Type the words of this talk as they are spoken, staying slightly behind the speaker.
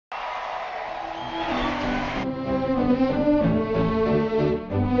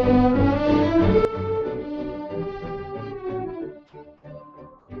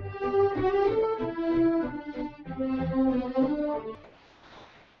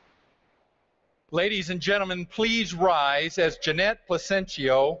Ladies and gentlemen, please rise as Jeanette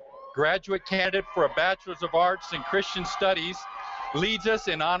Placencio, graduate candidate for a Bachelor's of Arts in Christian Studies, leads us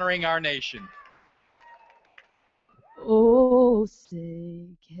in honoring our nation. Oh, say,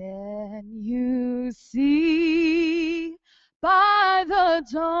 can you see by the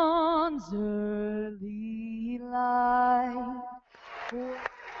dawn's early light?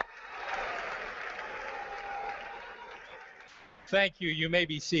 Thank you. You may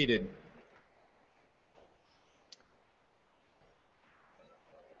be seated.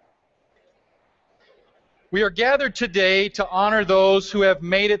 We are gathered today to honor those who have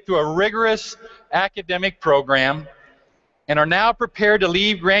made it through a rigorous academic program and are now prepared to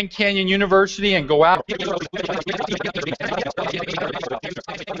leave Grand Canyon University and go out.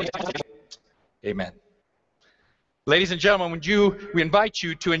 Amen. Ladies and gentlemen, we invite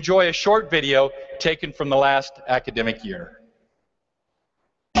you to enjoy a short video taken from the last academic year.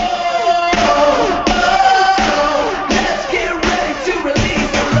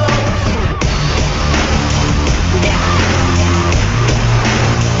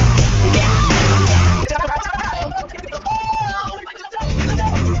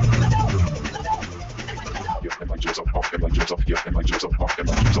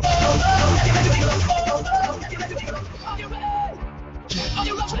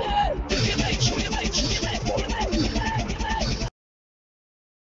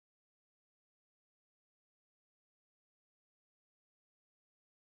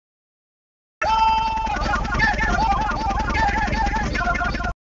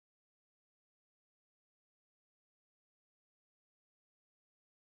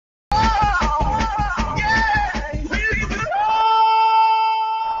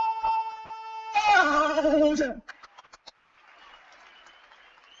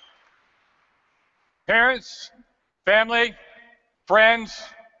 Parents, family, friends,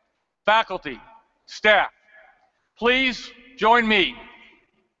 faculty, staff, please join me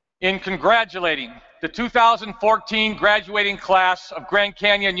in congratulating the 2014 graduating class of Grand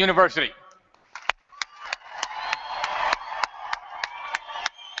Canyon University.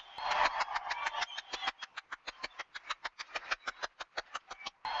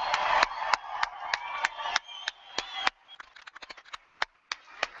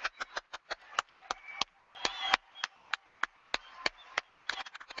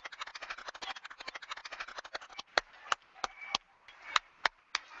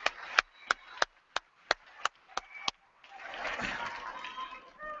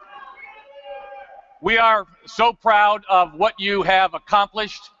 We are so proud of what you have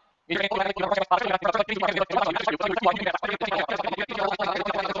accomplished.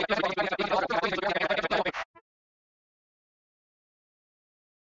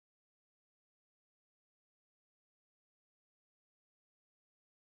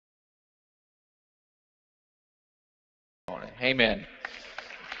 Amen.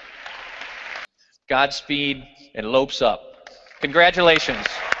 Godspeed and lopes up. Congratulations.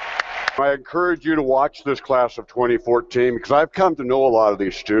 I encourage you to watch this class of 2014 because I've come to know a lot of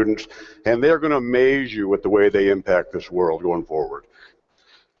these students and they're going to amaze you with the way they impact this world going forward.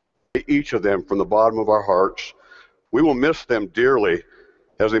 Each of them from the bottom of our hearts. We will miss them dearly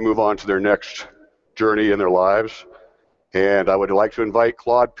as they move on to their next journey in their lives. And I would like to invite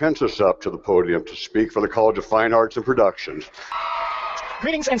Claude Pensis up to the podium to speak for the College of Fine Arts and Productions.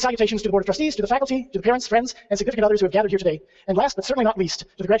 Greetings and salutations to the Board of Trustees, to the faculty, to the parents, friends, and significant others who have gathered here today. And last but certainly not least, to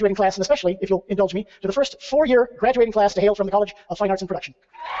the graduating class, and especially, if you'll indulge me, to the first four-year graduating class to hail from the College of Fine Arts and Production.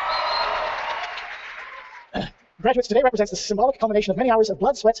 Graduates, today represents the symbolic culmination of many hours of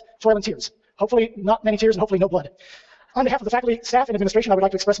blood, sweat, toil, and tears. Hopefully not many tears and hopefully no blood. On behalf of the faculty, staff, and administration, I would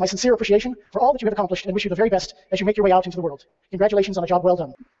like to express my sincere appreciation for all that you have accomplished and wish you the very best as you make your way out into the world. Congratulations on a job well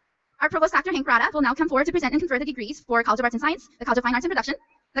done. Our Provost Dr. Hank Brada will now come forward to present and confer the degrees for College of Arts and Science, the College of Fine Arts and Production,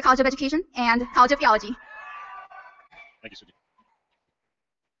 the College of Education, and College of Theology. Thank you, Suji.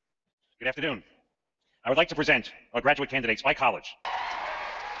 Good afternoon. I would like to present our graduate candidates by college.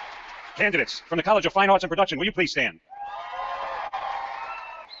 Candidates from the College of Fine Arts and Production, will you please stand?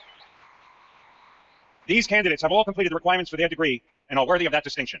 These candidates have all completed the requirements for their degree and are worthy of that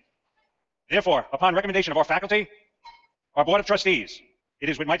distinction. Therefore, upon recommendation of our faculty, our Board of Trustees, it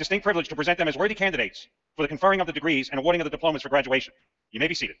is with my distinct privilege to present them as worthy candidates for the conferring of the degrees and awarding of the diplomas for graduation. You may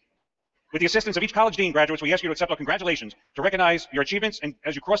be seated. With the assistance of each college dean, graduates, we ask you to accept our congratulations to recognize your achievements, and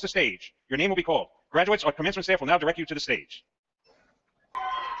as you cross the stage, your name will be called. Graduates, our commencement staff will now direct you to the stage.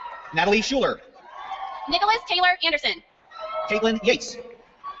 Natalie Schuler. Nicholas Taylor Anderson. Caitlin Yates.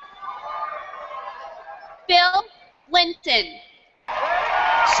 Bill Linton.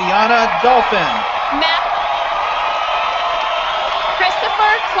 Sienna Dolphin. Matt.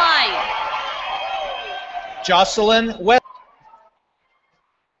 Christopher Klein. Jocelyn West.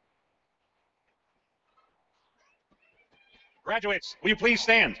 Graduates, will you please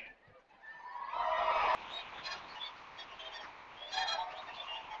stand?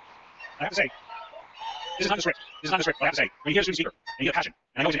 I have to say, this is not the script. This is not the script, but I have to say, when you hear a student speaker, and you get passion,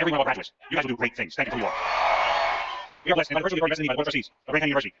 and I know it's in every one of our graduates, you guys will do great things. Thank you for who you are. We are blessed and by the virtue of the authority vested in me by the Board of Trustees of Grand Canyon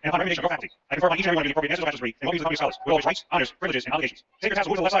University, and upon recommendation of your faculty, I confer upon each and every one of you the appropriate answers to the bachelor's degree and will use the public scholars with all its rights, honors, privileges, and obligations. Take your task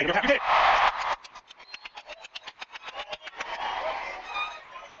to the left side. You did it!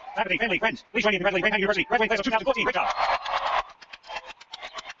 Faculty, family, friends, please join me in congratulating Grand Canyon University graduating class of 2014. Great job!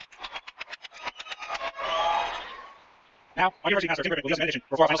 Now, our university pastor, Tim Griffin, will lead us in meditation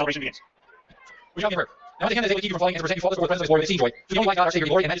before our final celebration begins. We shall be heard. Now at the end of the day, we keep you from falling and to present you faultless before the presence of His glory with exceeding joy. To the only wise God, our Savior,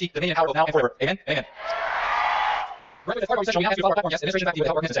 glory and majesty, dominion and power, both now and forever. Amen. Amen. Graduates, as part of our session, we now ask you to follow our platform guests, administration faculty with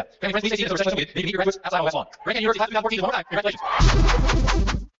help our staff. Family friends, please stay seated until the session is completed. Maybe meet your graduates outside on West Lawn. Grand Canyon University Class of 2014 is one more time. Congratulations.